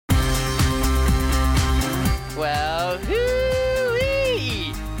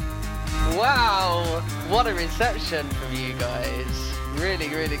What a reception from you guys. Really,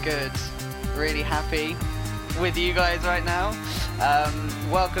 really good. Really happy with you guys right now.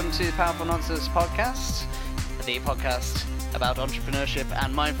 Welcome to the Powerful Nonsense podcast, the podcast about entrepreneurship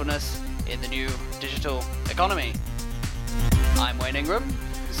and mindfulness in the new digital economy. I'm Wayne Ingram.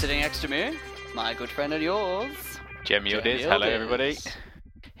 Sitting next to me, my good friend and yours, Jem Yildiz. Hello, everybody.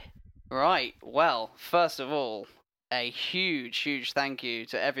 Right, well, first of all, a huge thank you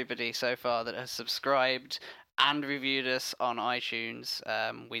to everybody so far that has subscribed and reviewed us on iTunes.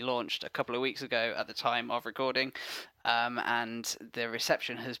 We launched a couple of weeks ago at the time of recording, and the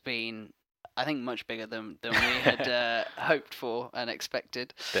reception has been, I think, much bigger than we had hoped for and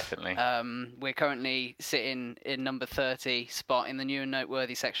expected. Definitely. We're currently sitting in number 30 spot in the new and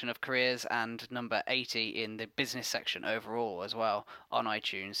noteworthy section of careers, and number 80 in the business section overall as well on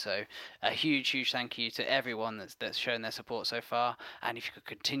iTunes. So a huge thank you to everyone that's shown their support so far. And if you could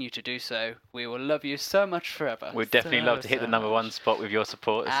continue to do so, we will love you so much forever. We'd definitely love to hit the number one spot with your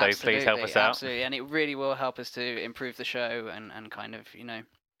support. Absolutely, so please help us out. Absolutely, and it really will help us to improve the show and kind of,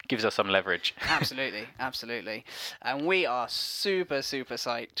 gives us some leverage. Absolutely. And we are super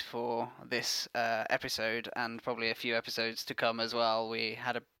psyched for this episode and probably a few episodes to come as well. We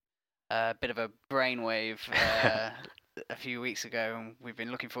had a bit of a brainwave a few weeks ago, and we've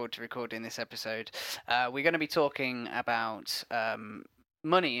been looking forward to recording this episode. We're going to be talking about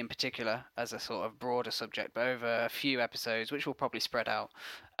money in particular as a sort of broader subject, but over a few episodes, which will probably spread out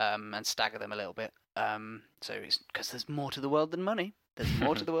and stagger them a little bit. So it's because there's more to the world than money. There's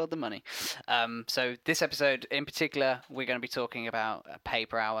more to the world than money. So this episode in particular, we're going to be talking about pay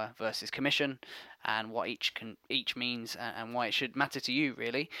per hour versus commission and what each means and why it should matter to you,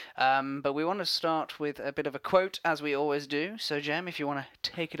 really. But we want to start with a bit of a quote, as we always do. So, Jem, if you want to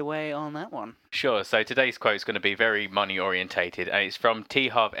take it away on that one. Sure. So today's quote is going to be very money orientated, and it's from T.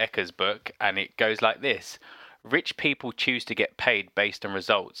 Harv Eker's book, and it goes like this: "Rich people choose to get paid based on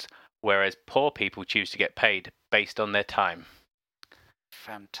results, whereas poor people choose to get paid based on their time."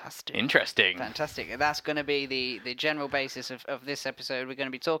 Fantastic. Interesting. Fantastic. That's going to be the general basis of this episode. We're going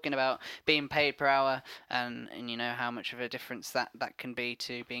to be talking about being paid per hour and how much of a difference that can be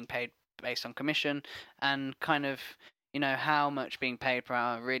to being paid based on commission, and kind of how much being paid per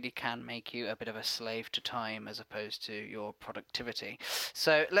hour really can make you a bit of a slave to time as opposed to your productivity.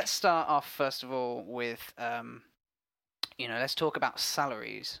 So let's start off first of all with let's talk about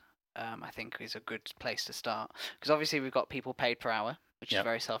salaries. I think is a good place to start, because obviously we've got people paid per hour, which is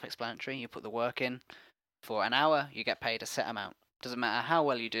very self-explanatory. You put the work in for an hour, you get paid a set amount. Doesn't matter how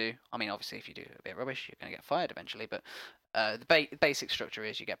well you do. I mean, obviously, if you do a bit of rubbish, you're going to get fired eventually. But the basic structure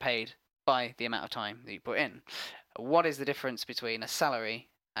is you get paid by the amount of time that you put in. What is the difference between a salary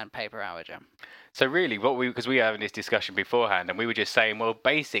and pay per hour, Jem? So really, because we were having this discussion beforehand, and we were just saying, well,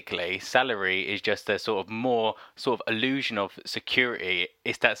 basically, salary is just a sort of illusion of security.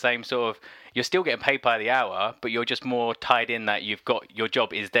 It's that same sort of, you're still getting paid by the hour, but you're just more tied in that you've got, your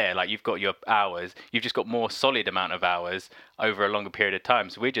job is there, like you've got your hours, you've just got more solid amount of hours over a longer period of time.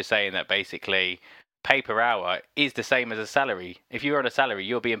 So we're just saying that basically, pay per hour is the same as a salary. If you're on a salary,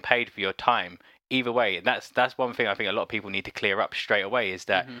 you're being paid for your time. Either way, that's one thing I think a lot of people need to clear up straight away, is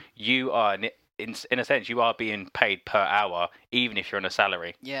that you are, in a sense, you are being paid per hour, even if you're on a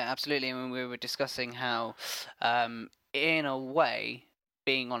salary. Yeah, absolutely. And when we were discussing how, in a way,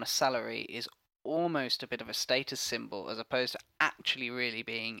 being on a salary is almost a bit of a status symbol, as opposed to actually really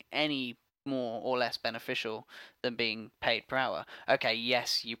being any more or less beneficial than being paid per hour. Okay,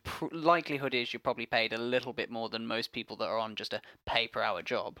 yes, likelihood is you're probably paid a little bit more than most people that are on just a pay per hour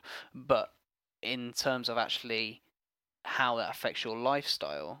job, but in terms of actually how that affects your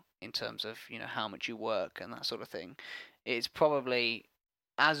lifestyle, in terms of how much you work and that sort of thing, it's probably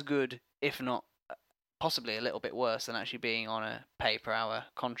as good, if not possibly a little bit worse, than actually being on a pay per hour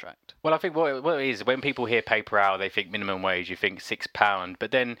contract. Well, I think what it is, when people hear pay per hour, they think minimum wage, you think £6.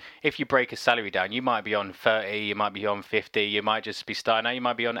 But then if you break a salary down, you might be on 30, you might be on 50, you might just be starting out, you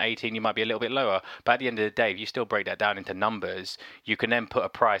might be on 18, you might be a little bit lower. But at the end of the day, if you still break that down into numbers, you can then put a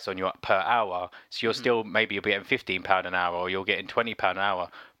price on your per hour. So you're still, maybe you'll be getting £15 an hour, or you're getting £20 an hour.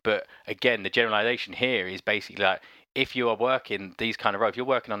 But again, the generalization here is basically like, if you are working these kind of roles, if you're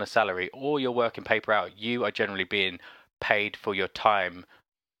working on a salary or you're working pay per hour, you are generally being paid for your time.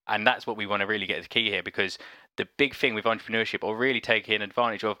 And that's what we want to really get the key here, because the big thing with entrepreneurship, or really taking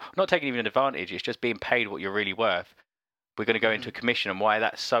advantage of, not taking even advantage, it's just being paid what you're really worth. We're going to go into a commission and why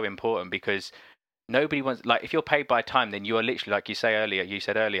that's so important, because nobody wants, like, if you're paid by time, then you are literally, like you said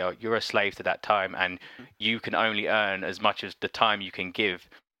earlier, you're a slave to that time, and you can only earn as much as the time you can give.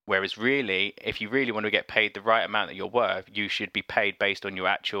 Whereas really, if you really want to get paid the right amount that you're worth, you should be paid based on your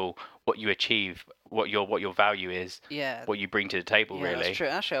actual, what you achieve what your value is, Yeah. what you bring to the table, Yeah, really. that's true.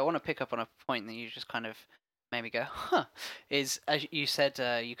 Actually, I want to pick up on a point that you just kind of made me go, huh, is as you said,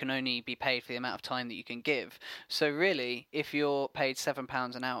 you can only be paid for the amount of time that you can give. So really, if you're paid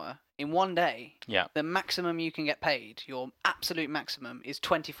 £7 an hour in one day, Yeah. the maximum you can get paid, your absolute maximum, is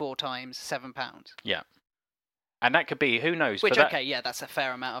 24 times £7. Yeah. And that could be, who knows? Which, for that, okay, yeah, that's a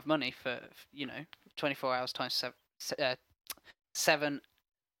fair amount of money for 24 hours times £7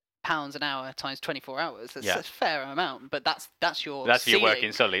 an hour times 24 hours. That's a fair amount, but that's your That's ceiling. your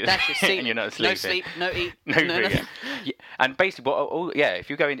working solely. That's your ceiling. And you're not sleeping. No sleep, no eat, no no food, nothing. yeah. And basically,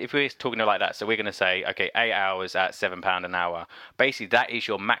 if we're talking like that, so we're going to say, okay, 8 hours at £7 an hour. Basically, that is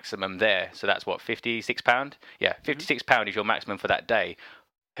your maximum there. So that's what, £56? Yeah, £56 is your maximum for that day.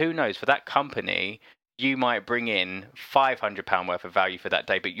 Who knows? For that company, you might bring in £500 worth of value for that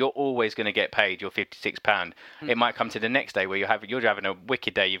day, but you're always going to get paid your £56. It might come to the next day where you're having a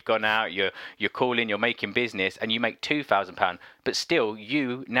wicked day. You've gone out, you're calling, you're making business, and you make £2,000, but still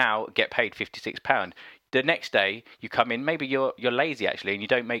you now get paid £56. The next day you come in, maybe you're lazy actually, and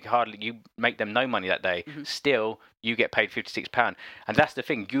you make them no money that day. Still, you get paid £56, and that's the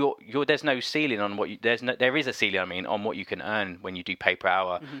thing. There's no ceiling on what there is a ceiling. I mean, on what you can earn when you do pay per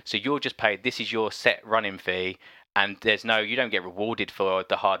hour. So you're just paid. This is your set running fee, and you don't get rewarded for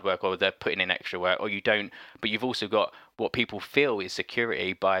the hard work or the putting in extra work, or you don't. But you've also got what people feel is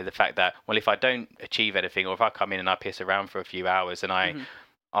security by the fact that, well, if I don't achieve anything, or if I come in and I piss around for a few hours and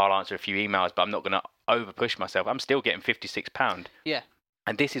I'll answer a few emails, but I'm not going to over push myself, I'm still getting £56. Yeah.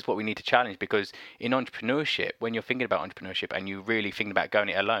 And this is what we need to challenge, because in entrepreneurship, when you're thinking about entrepreneurship and you're really thinking about going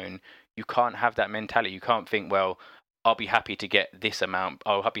it alone, you can't have that mentality. You can't think, well, I'll be happy to get this amount.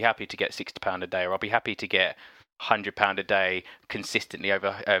 I'll be happy to get £60 a day, or I'll be happy to get £100 a day consistently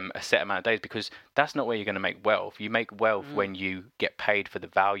over a set amount of days, because that's not where you're going to make wealth. You make wealth when you get paid for the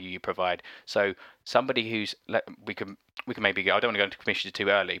value you provide. So somebody who's, we can maybe go, I don't want to go into commission too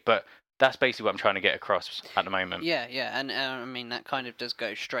early, but that's basically what I'm trying to get across at the moment. Yeah, and I mean that kind of does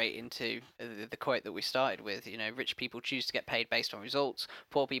go straight into the quote that we started with. Rich people choose to get paid based on results.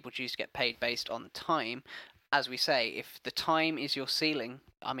 Poor people choose to get paid based on time. As we say, if the time is your ceiling,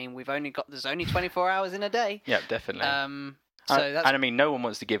 I mean, there's only 24 hours in a day. Yeah, definitely. So that's, and I mean, no one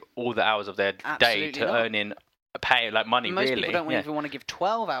wants to give all the hours of their day to earn in pay, like money. Most really, people don't even want to give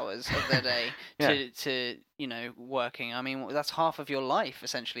 12 hours of their day to working. I mean, that's half of your life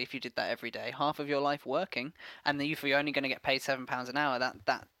essentially. If you did that every day, half of your life working, and then if you're only going to get paid £7 an hour,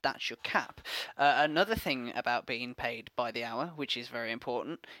 that's your cap. Another thing about being paid by the hour, which is very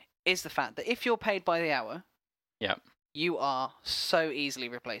important, is the fact that if you're paid by the hour, you are so easily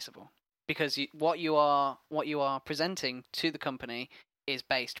replaceable, because what you are presenting to the company is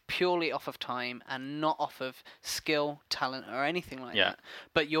based purely off of time and not off of skill, talent, or anything like that.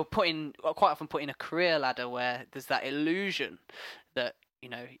 But you're quite often put in a career ladder where there's that illusion that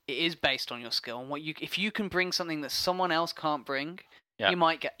it is based on your skill, and if you can bring something that someone else can't bring, you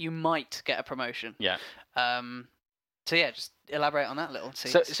might get a promotion. So yeah, just elaborate on that a little.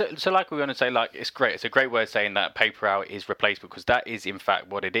 So like we're going to say, like, it's great. It's a great word saying that pay per hour is replaceable, because that is in fact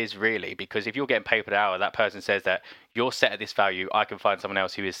what it is really. Because if you're getting paid per hour, that person says that you're set at this value, I can find someone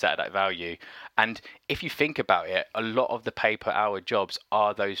else who is set at that value. And if you think about it, a lot of the pay per hour jobs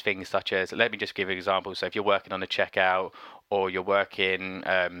are those things, such as, let me just give an example. So if you're working on a checkout, or you're working,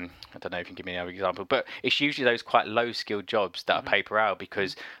 I don't know if you can give me another example, but it's usually those quite low skilled jobs that are pay per hour,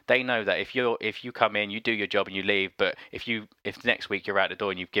 because they know that if you come in, you do your job and you leave, but if next week you're out the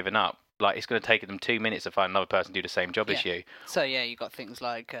door and you've given up, like, it's going to take them 2 minutes to find another person to do the same job as you. So yeah, you got things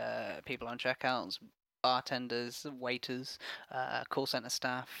like people on checkouts, bartenders, waiters, call center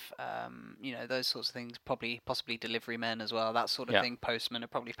staff, those sorts of things. Possibly delivery men as well. That sort of thing. Postmen are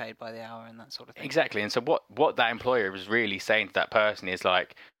probably paid by the hour and that sort of thing. Exactly. And so what that employer was really saying to that person is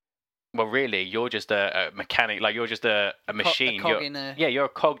like, well, really, you're just a mechanic. Like, you're just a machine. You're a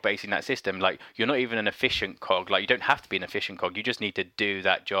cog based in that system. Like, you're not even an efficient cog. Like, you don't have to be an efficient cog. You just need to do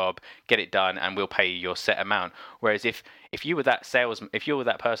that job, get it done, and we'll pay you your set amount. Whereas if you were that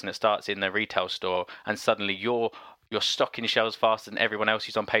person that starts in the retail store, and suddenly you're stocking shelves faster than everyone else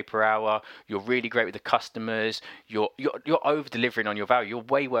who's on pay per hour, you're really great with the customers, you're over delivering on your value,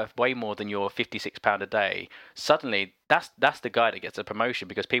 you're worth way more than your £56 a day. Suddenly that's the guy that gets a promotion,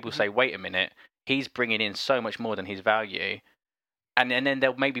 because people say, wait a minute, he's bringing in so much more than his value. And then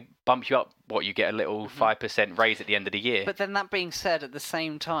they'll maybe bump you up. You get a little 5% raise at the end of the year. But then that being said, at the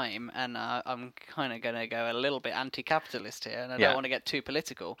same time, and I'm kind of going to go a little bit anti-capitalist here, and I don't want to get too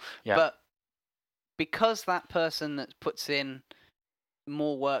political, but because that person that puts in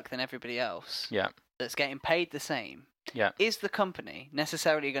more work than everybody else, that's getting paid the same, is the company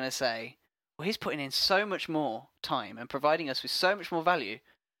necessarily going to say, well, he's putting in so much more time and providing us with so much more value,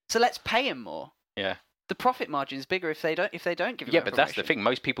 so let's pay him more. Yeah. The profit margin is bigger if they don't give him Yeah, a but that's the promotion. thing.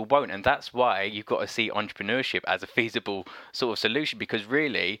 Most people won't, and that's why you've got to see entrepreneurship as a feasible sort of solution. Because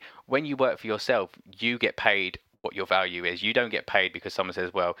really, when you work for yourself, you get paid what your value is. You don't get paid because someone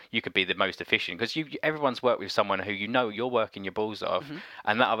says, "Well, you could be the most efficient." Because everyone's worked with someone who you're working your balls off,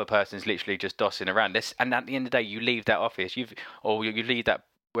 and that other person's literally just dossing around. And at the end of the day, you leave that office, you leave that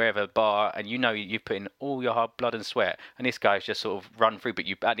wherever bar, and you've put in all your hard blood and sweat, and this guy's just sort of run through. But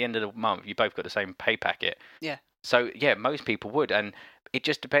at the end of the month, you both got the same pay packet. Yeah. So yeah, most people would, and it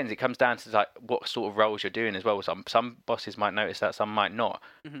just depends. It comes down to like what sort of roles you're doing as well. Some bosses might notice that, some might not.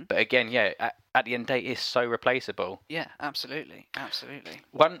 But again, yeah, at the end of the day, it's so replaceable. Yeah, absolutely.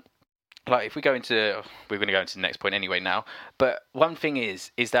 One, like if we're going to go into the next point anyway now. But one thing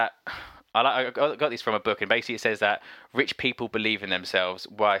is that I got this from a book, and basically it says that rich people believe in themselves,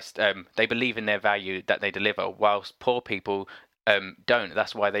 whilst they believe in their value that they deliver, whilst poor people don't.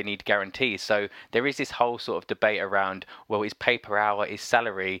 That's why they need guarantees. So there is this whole sort of debate around, well, is pay per hour, is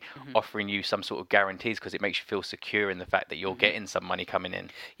salary offering you some sort of guarantees because it makes you feel secure in the fact that you're getting some money coming in.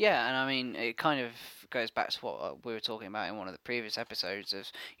 Yeah, and I mean, it kind of goes back to what we were talking about in one of the previous episodes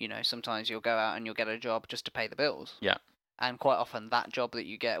of, sometimes you'll go out and you'll get a job just to pay the bills. Yeah. And quite often that job that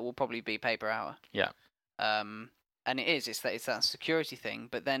you get will probably be pay per hour. Yeah. And it's that security thing.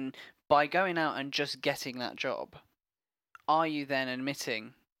 But then by going out and just getting that job, are you then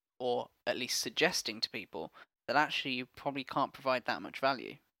admitting, or at least suggesting to people, that actually you probably can't provide that much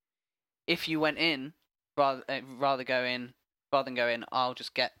value? If you went in, rather than go in, I'll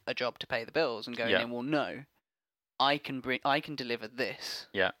just get a job to pay the bills, and going in, well, no, I can deliver this.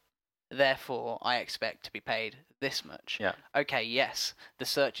 Yeah. Therefore, I expect to be paid this much. Yeah. Okay, yes, the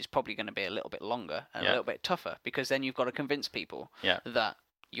search is probably going to be a little bit longer and a little bit tougher, because then you've got to convince people that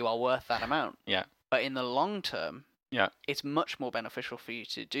you are worth that amount. Yeah. But in the long term, yeah, it's much more beneficial for you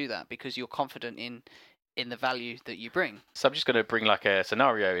to do that because you're confident in the value that you bring. So I'm just going to bring like a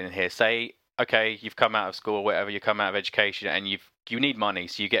scenario in here. Say, okay, you've come out of school or whatever, you come out of education, and you need money,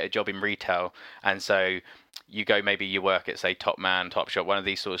 so you get a job in retail, and so you go, maybe you work at, say, Top Man, Top Shop, one of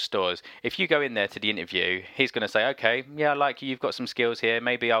these sort of stores. If you go in there to the interview, he's going to say, okay, yeah, I like you, you've got some skills here,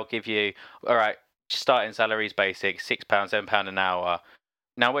 maybe I'll give you, all right, starting salary is basic, £6, £7 an hour.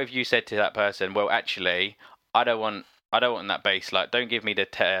 Now, what if you said to that person, well, actually, I don't want that base, like, don't give me the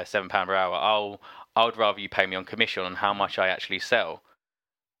 £7 per hour, I would rather you pay me on commission on how much I actually sell.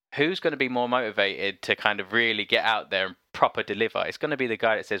 Who's going to be more motivated to kind of really get out there and proper deliver? It's going to be the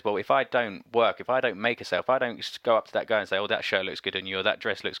guy that says, well, if I don't work, if I don't make a sale, if I don't go up to that guy and say, oh, that shirt looks good on you, or that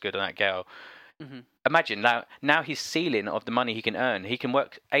dress looks good on that girl. Imagine now his ceiling of the money he can earn, he can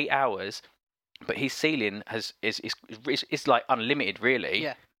work 8 hours, but his ceiling is like unlimited, really.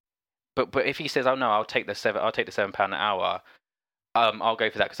 Yeah. But if he says, oh no, I'll take the £7 an hour, I'll go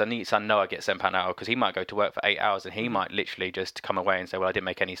for that because I know I get £7 an hour, because he might go to work for 8 hours and he might literally just come away and say, well, I didn't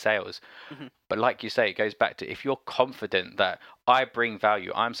make any sales. But like you say, it goes back to, if you're confident that I bring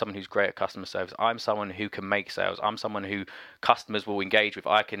value, I'm someone who's great at customer service, I'm someone who can make sales, I'm someone who customers will engage with,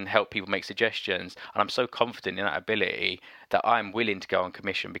 I can help people make suggestions, and I'm so confident in that ability that I'm willing to go on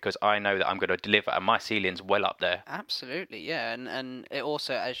commission because I know that I'm going to deliver, and my ceiling's well up there. Absolutely, yeah, and it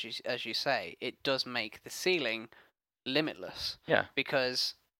also, as you say, it does make the ceiling limitless. Yeah.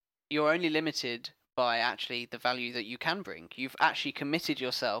 Because you're only limited by actually the value that you can bring. You've actually committed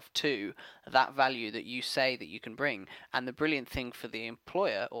yourself to that value that you say that you can bring. And the brilliant thing for the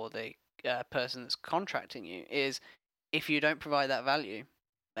employer or the person that's contracting you is, if you don't provide that value,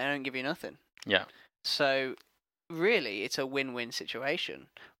 they don't give you nothing. Yeah. So really, it's a win-win situation.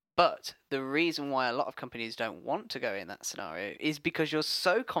 But the reason why a lot of companies don't want to go in that scenario is because you're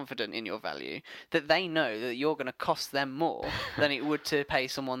so confident in your value that they know that you're going to cost them more than it would to pay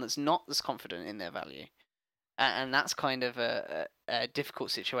someone that's not as confident in their value. And that's kind of a difficult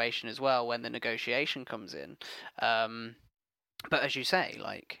situation as well when the negotiation comes in. But as you say,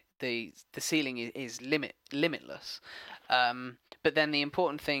 like, the ceiling is limitless. But then the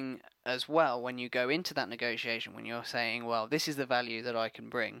important thing as well, when you go into that negotiation, when you're saying, well, this is the value that I can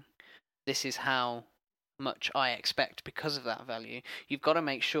bring, this is how much I expect because of that value, you've got to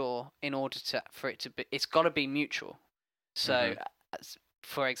make sure, in order for it to be, it's got to be mutual. So,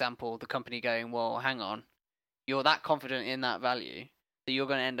 for example, the company going, well, hang on, you're that confident in that value that you're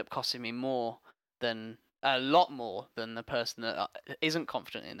going to end up costing me a lot more than the person that isn't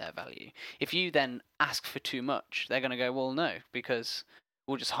confident in their value. If you then ask for too much, they're going to go, well, no, because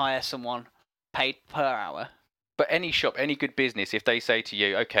we'll just hire someone paid per hour. But any shop, any good business, if they say to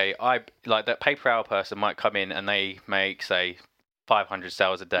you, okay, I like that pay per hour person might come in and they make, say, 500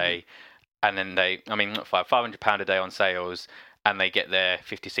 sales a day, and then not £500 a day on sales, and they get their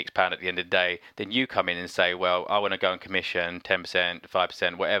 £56 at the end of the day, then you come in and say, well, I want to go on commission 10%,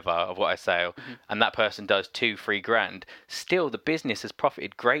 5%, whatever of what I sell, and that person does 2-3 grand. Still, the business has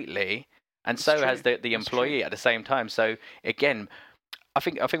profited greatly, and That's so true. has the That's employee true. at the same time. So again, I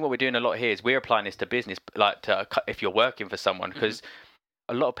think what we're doing a lot here is we're applying this to business, like if you're working for someone, because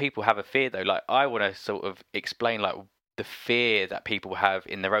a lot of people have a fear though. Like I want to sort of explain like the fear that people have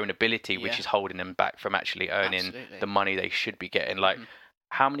in their own ability, which Yeah. is holding them back from actually earning Absolutely. the money they should be getting. Like,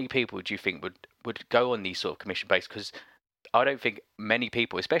 how many people do you think would go on these sort of commission based? Because I don't think many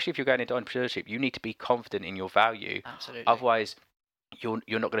people, especially if you're going into entrepreneurship, you need to be confident in your value. Absolutely. Otherwise, you're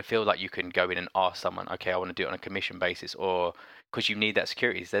not going to feel like you can go in and ask someone, okay, I want to do it on a commission basis, or because you need that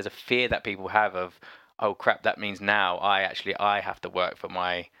security. There's a fear that people have of, oh crap, that means now I have to work for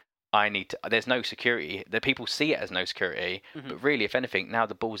my. There's no security. The people see it as no security, but really, if anything, now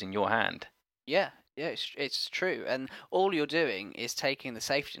the ball's in your hand. Yeah, it's true, and all you're doing is taking the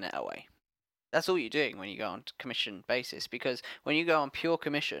safety net away. That's all you're doing when you go on commission basis, because when you go on pure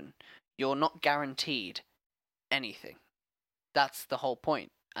commission, you're not guaranteed anything. That's the whole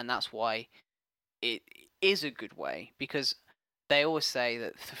point, and that's why it is a good way, because they always say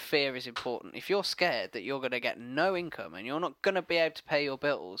that the fear is important. If you're scared that you're going to get no income and you're not going to be able to pay your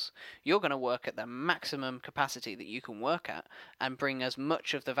bills, you're going to work at the maximum capacity that you can work at and bring as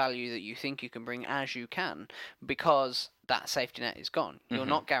much of the value that you think you can bring as you can, because that safety net is gone. You're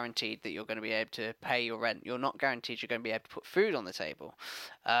not guaranteed that you're going to be able to pay your rent. You're not guaranteed you're going to be able to put food on the table.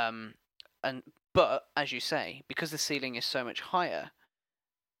 But as you say, because the ceiling is so much higher,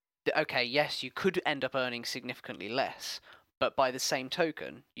 okay, yes, you could end up earning significantly less, but by the same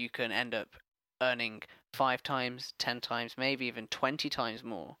token, you can end up earning 5 times, 10 times, maybe even 20 times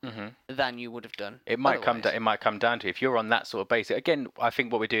more than you would have done. It might come down to if you're on that sort of basis. Again, I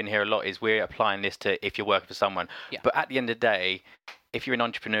think what we're doing here a lot is we're applying this to if you're working for someone. Yeah. But at the end of the day, if you're in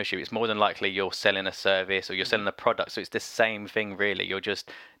entrepreneurship, it's more than likely you're selling a service or you're selling a product. So it's the same thing, really. You're just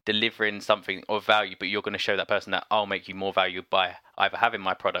delivering something of value, but you're going to show that person that I'll make you more value by either having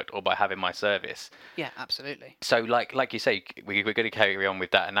my product or by having my service. Yeah, absolutely. So like you say, we're going to carry on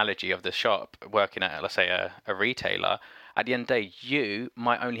with that analogy of the shop working at, let's say, a retailer. At the end of the day, you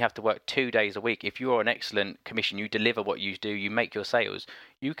might only have to work 2 days a week. If you're an excellent commission, you deliver what you do, you make your sales,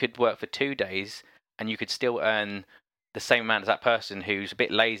 you could work for 2 days and you could still earn the same amount as that person who's a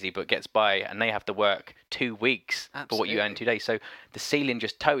bit lazy but gets by, and they have to work 2 weeks for what you earn 2 days. So the ceiling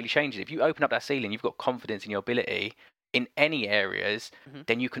just totally changes. If you open up that ceiling, you've got confidence in your ability in any areas,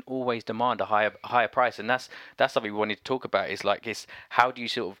 then you can always demand a higher price. And that's something we wanted to talk about. Is like, how do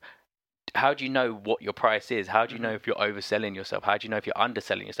you know what your price is? How do you know if you're overselling yourself? How do you know if you're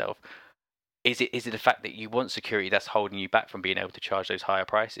underselling yourself? Is it the fact that you want security that's holding you back from being able to charge those higher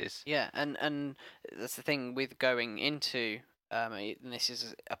prices? Yeah, and that's the thing with going into, and this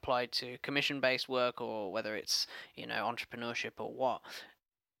is applied to commission-based work or whether it's, entrepreneurship or what.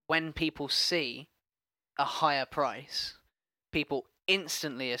 When people see a higher price, people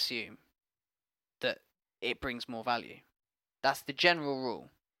instantly assume that it brings more value. That's the general rule.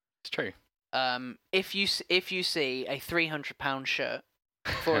 It's true. If you see a £300 shirt,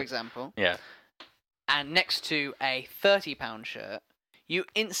 for example, yeah, and next to a £30 shirt, you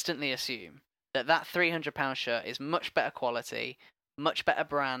instantly assume that £300 shirt is much better quality, much better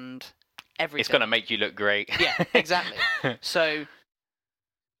brand, everything. It's going to make you look great. Yeah, exactly. So,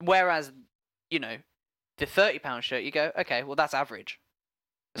 whereas, the £30 shirt, you go, okay, well, that's average.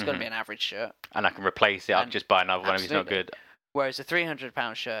 It's going to be an average shirt. And I can replace it. I'll just buy another one if it's not good. Whereas a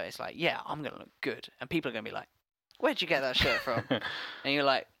 £300 shirt, it's like, yeah, I'm going to look good. And people are going to be like, where'd you get that shirt from? And you're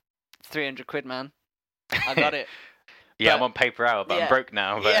like, 300 quid, man. I got it. Yeah, I'm on paper hour, but I'm broke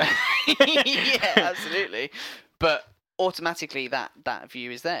now. But... Yeah, absolutely. But automatically that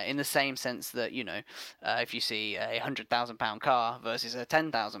view is there in the same sense that, if you see a £100,000 car versus a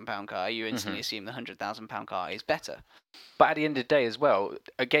 £10,000 car, you instantly assume the £100,000 car is better. But at the end of the day as well,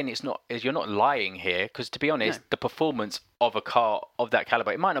 again, you're not lying here, because to be honest, the performance of a car of that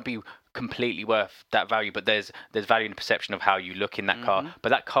caliber, it might not be completely worth that value, but there's value in the perception of how you look in that car. But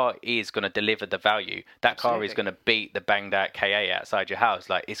that car is going to deliver the value. That car is going to beat the banged out KA outside your house.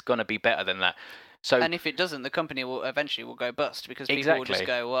 Like, it's going to be better than that. So, and if it doesn't, the company will eventually go bust, because people will just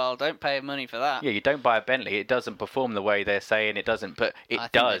go, well, don't pay money for that. Yeah, you don't buy a Bentley, it doesn't perform the way they're saying it doesn't, but it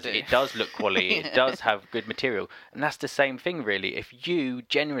does. It does look quality. It does have good material. And that's the same thing, really. If you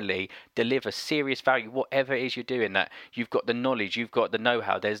generally deliver serious value, whatever it is you're doing, that you've got the knowledge, you've got the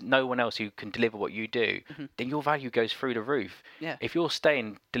know-how, there's no one else who can deliver what you do, then your value goes through the roof. Yeah. If you're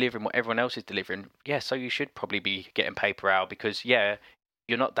delivering what everyone else is delivering, so you should probably be getting pay per hour, because,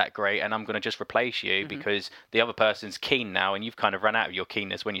 you're not that great, and I'm going to just replace you because the other person's keen now, and you've kind of run out of your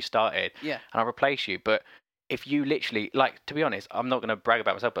keenness when you started. Yeah. And I'll replace you. But if you literally, like, to be honest, I'm not going to brag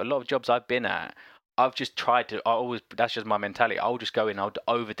about myself, but a lot of jobs I've been at, I've just tried to. That's just my mentality. I'll just go in. I'll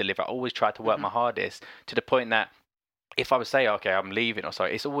over deliver. I always try to work my hardest to the point that if I would say, okay, I'm leaving or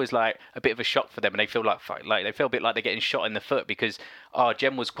sorry, it's always like a bit of a shock for them, and they feel like they feel a bit like they're getting shot in the foot because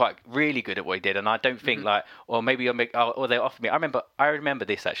Jem was quite really good at what he did, and I don't think or maybe or they offered me. I remember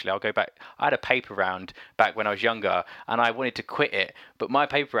this actually. I'll go back. I had a paper round back when I was younger, and I wanted to quit it, but my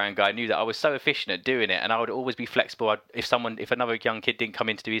paper round guy knew that I was so efficient at doing it, and I would always be flexible. If another young kid didn't come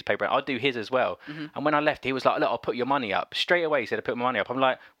in to do his paper round, I'd do his as well. And when I left, he was like, "Look, I'll put your money up." Straight away, he said, "I put my money up." I'm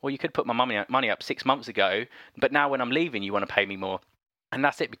like, "Well, you could put my money up 6 months ago, but now when I'm leaving, you want to pay me more." And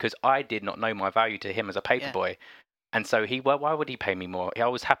that's it, because I did not know my value to him as a paper boy. And so why would he pay me more? I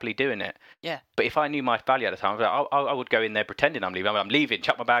was happily doing it. Yeah. But if I knew my value at the time, I would go in there pretending I'm leaving. I'm leaving,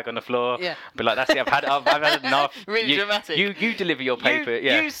 chuck my bag on the floor. Yeah. Be like, that's it. I've had enough. Really dramatic. You deliver your paper.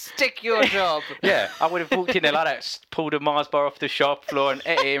 You stick your job. Yeah. I would have walked in there like that, pulled a Mars bar off the shop floor and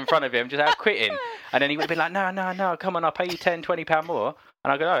ate it in front of him, just out quitting. And then he would have been like, no, come on, I'll pay you £10-20 more.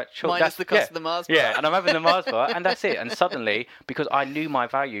 And I go, all right, sure. Minus the cost of the Mars bar. Yeah, and I'm having the Mars bar, and that's it. And suddenly, because I knew my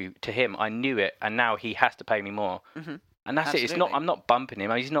value to him, I knew it, and now he has to pay me more. And that's it. It's not. I'm not bumping him.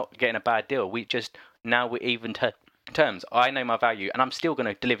 He's not getting a bad deal. We're even terms. I know my value, and I'm still going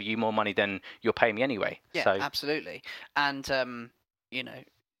to deliver you more money than you're paying me anyway. Yeah, so. Absolutely. And at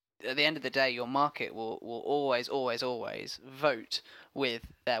the end of the day, your market will always vote with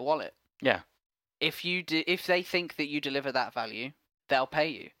their wallet. Yeah. If they think that you deliver that value, they'll pay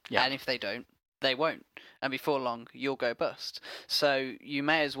you. Yeah. And if they don't, they won't. And before long, you'll go bust. So you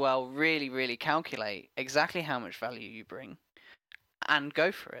may as well really, really calculate exactly how much value you bring and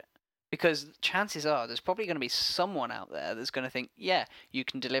go for it. Because chances are there's probably going to be someone out there that's going to think, yeah, you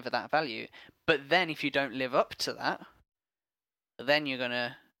can deliver that value. But then if you don't live up to that, then you're going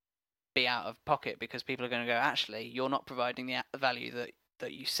to be out of pocket, because people are going to go, actually, you're not providing the value that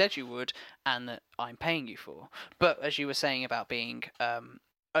you said you would and that I'm paying you for. But as you were saying about being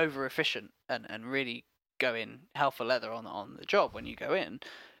over efficient and really going hell for leather on the job when you go in,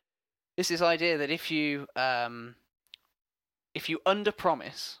 it's this idea that if you under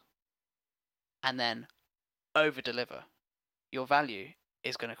promise and then over deliver, your value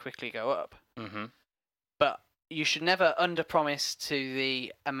is going to quickly go up. But you should never under promise to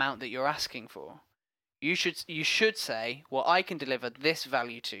the amount that you're asking for. You should say, well, I can deliver this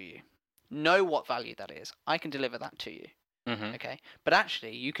value to you. Know what value that is. I can deliver that to you. Okay, but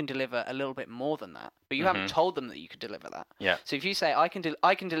actually, you can deliver a little bit more than that. But you haven't told them that you could deliver that. Yeah. So if you say, I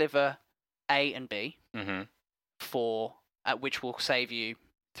can deliver A and B for which will save you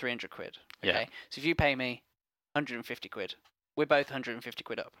 300 quid. Okay. Yeah. So if you pay me 150 quid, we're both 150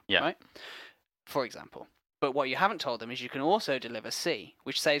 quid up. Yeah. Right. For example. But what you haven't told them is you can also deliver C,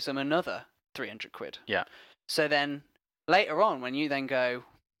 which saves them another 300 quid. Yeah. So then later on, when you then go,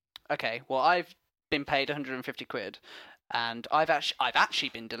 okay, well, I've been paid 150 quid, and I've actually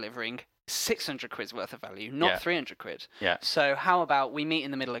been delivering 600 quid's worth of value, not 300 quid. Yeah. So how about we meet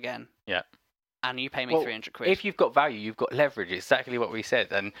in the middle again? Yeah. And you pay me 300 quid. If you've got value, you've got leverage. Exactly what we said.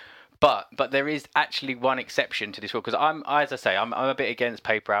 But there is actually one exception to this rule, because I'm a bit against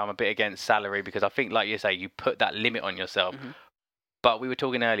paper hour. I'm a bit against salary, because I think, like you say, you put that limit on yourself. But we were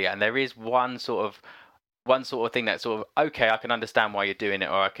talking earlier, and there is one sort of thing that's sort of, okay, I can understand why you're doing it,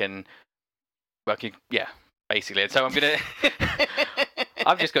 or I can, yeah, basically. And so I'm gonna.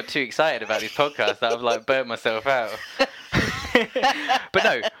 I've just got too excited about this podcast that I've like burnt myself out. But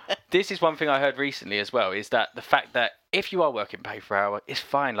no, this is one thing I heard recently as well, is that the fact that if you are working pay per hour, it's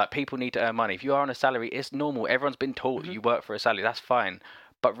fine. Like, people need to earn money. If you are on a salary, it's normal. Everyone's been taught you work for a salary. That's fine.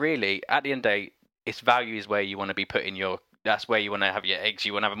 But really, at the end of the day, it's value is where you want to be putting that's where you want to have your eggs.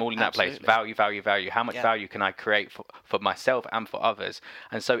 You want to have them all in that place. Value. How much value can I create for myself and for others?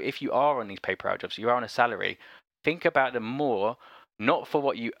 And so if you are on these pay per hour jobs, you are on a salary, think about them more, not for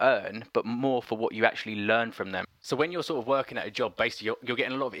what you earn, but more for what you actually learn from them. So when you're sort of working at a job, basically you're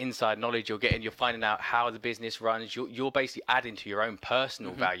getting a lot of inside knowledge. You're finding out how the business runs. You're basically adding to your own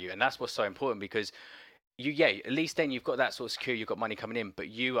personal value, and that's what's so important, because at least then you've got that sort of security. You've got money coming in, but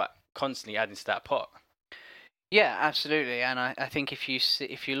you are constantly adding to that pot. Yeah, absolutely. And I think if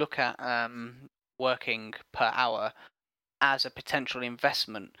you look at working per hour as a potential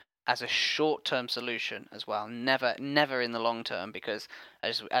investment, as a short-term solution as well, never in the long term, because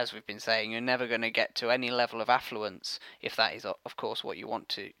as we've been saying, you're never going to get to any level of affluence, if that is of course what you want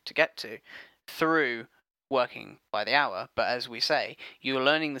to get to, through working by the hour, but as we say, you're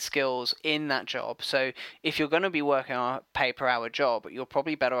learning the skills in that job. So if you're going to be working on a pay per hour job, you're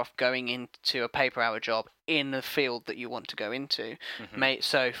probably better off going into a pay per hour job in the field that you want to go into.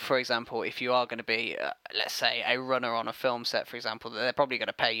 So for example, if you are going to be let's say a runner on a film set, for example, they're probably going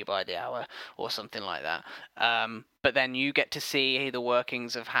to pay you by the hour or something like that. But then you get to see the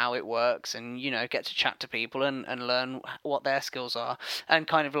workings of how it works, and get to chat to people and learn what their skills are, and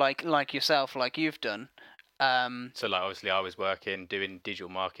kind of like yourself, like you've done. So like obviously I was working doing digital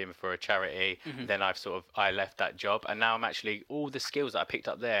marketing for a charity, then I left that job, and now I'm actually all the skills that I picked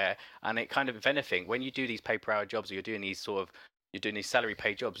up there, and it kind of, if anything, when you do these pay per hour jobs, or you're doing these salary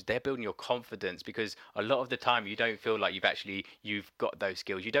paid jobs, they're building your confidence, because a lot of the time you don't feel like you've got those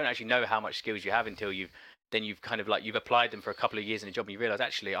skills. You don't actually know how much skills you have until you've applied them for a couple of years in a job, and you realize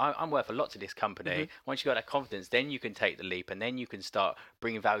actually I'm worth a lot to this company. Once you got that confidence, then you can take the leap, and then you can start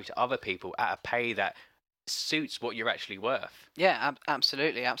bringing value to other people at a pay that suits what you're actually worth. Yeah,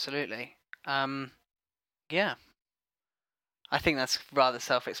 absolutely. Yeah, I think that's rather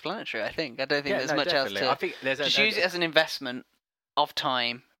self-explanatory. I don't think there's much definitely. else to. I think just use it as an investment of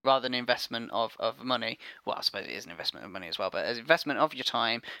time rather than investment of money. Well, I suppose it is an investment of money as well, but as investment of your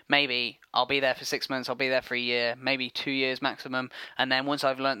time. Maybe I'll be there for 6 months, I'll be there for a year, maybe 2 years maximum, and then once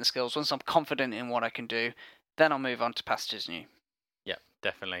I've learnt the skills, once I'm confident in what I can do, then I'll move on to pastures new. Yeah,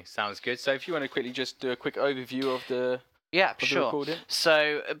 definitely. Sounds good. So if you want to quickly just do a quick overview of the recording.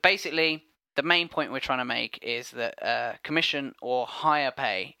 So basically, the main point we're trying to make is that commission or higher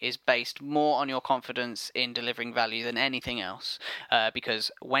pay is based more on your confidence in delivering value than anything else.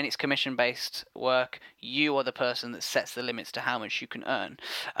 Because when it's commission-based work, you are the person that sets the limits to how much you can earn.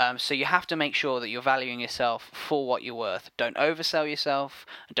 So you have to make sure that you're valuing yourself for what you're worth. Don't oversell yourself,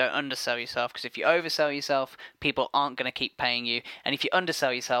 and don't undersell yourself, because if you oversell yourself, people aren't going to keep paying you. And if you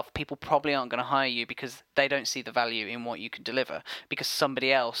undersell yourself, people probably aren't going to hire you because they don't see the value in what you can deliver, because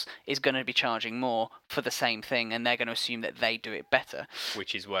somebody else is going to be charging more for the same thing, and they're going to assume that they do it better.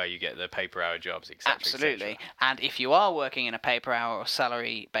 Which is where you get the pay per hour jobs, etc. Absolutely. And if you are working in a pay per hour or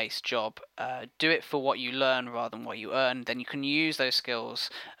salary based job, do it for what you learn rather than what you earn. Then you can use those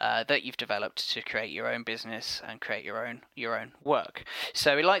skills that you've developed to create your own business and create your own work.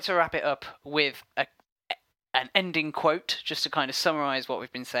 So we like to wrap it up with an ending quote, just to kind of summarize what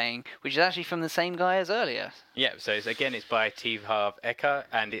we've been saying, which is actually from the same guy as earlier. Yeah, so it's by T. Harv Eker,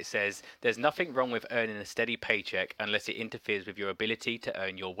 and it says, "There's nothing wrong with earning a steady paycheck unless it interferes with your ability to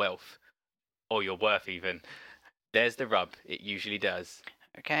earn your wealth, or your worth even. There's the rub, it usually does."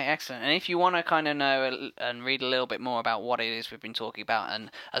 Okay, excellent. And if you want to kind of know and read a little bit more about what it is we've been talking about, and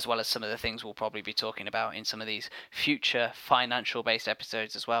as well as some of the things we'll probably be talking about in some of these future financial-based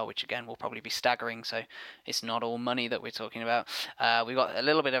episodes as well, which again will probably be staggering, so it's not all money that we're talking about. We've got a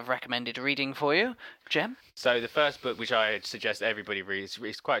little bit of recommended reading for you. Jem? So the first book, which I suggest everybody reads,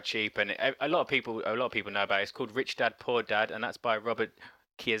 it's quite cheap, and a lot of people know about it. It's called Rich Dad, Poor Dad, and that's by Robert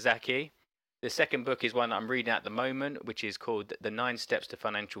Kiyosaki. The second book is one that I'm reading at the moment, which is called The 9 Steps to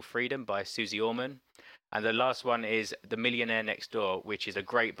Financial Freedom by Susie Orman. And the last one is The Millionaire Next Door, which is a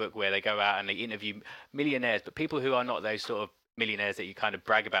great book where they go out and they interview millionaires, but people who are not those sort of millionaires that you kind of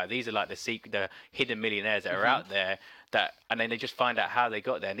brag about. These are like the hidden millionaires that are out there, and then they just find out how they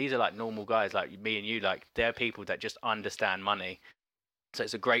got there. And these are like normal guys like me and you, like they're people that just understand money. So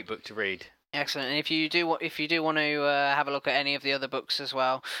it's a great book to read. Excellent. And if you do want to have a look at any of the other books as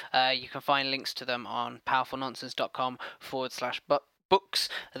well, you can find links to them on powerfulnonsense.com/books.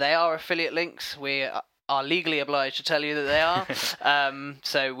 They are affiliate links. We are legally obliged to tell you that they are.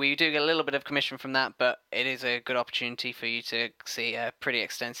 So we do get a little bit of commission from that, but it is a good opportunity for you to see a pretty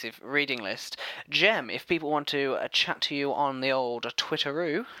extensive reading list. Jem, if people want to chat to you on the old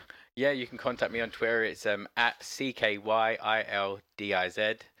Twitteroo. Yeah, you can contact me on Twitter. It's at CKYILDIZ.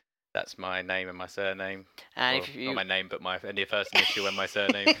 That's my name and my surname. And not my name, but my first initial and my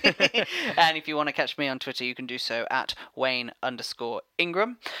surname. And if you want to catch me on Twitter, you can do so at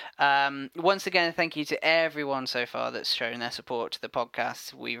Wayne_Ingram. Once again, thank you to everyone so far that's shown their support to the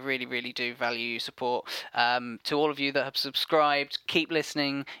podcast. We really, really do value your support. To all of you that have subscribed, keep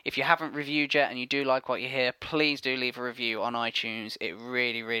listening. If you haven't reviewed yet and you do like what you hear, please do leave a review on iTunes. It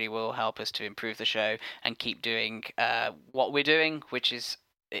really, really will help us to improve the show and keep doing what we're doing, which is,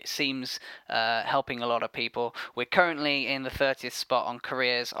 it seems, helping a lot of people. We're currently in the 30th spot on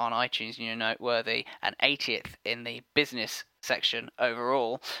careers on iTunes, noteworthy, and 80th in the business section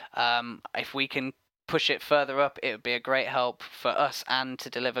overall. If we can push it further up, it would be a great help for us and to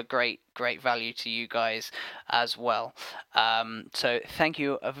deliver great value to you guys as well. So thank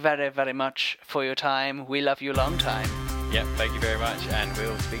you very, very much for your time. We love you long time. Yep, thank you very much, and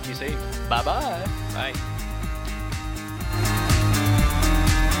we'll speak to you soon. Bye-bye. Bye.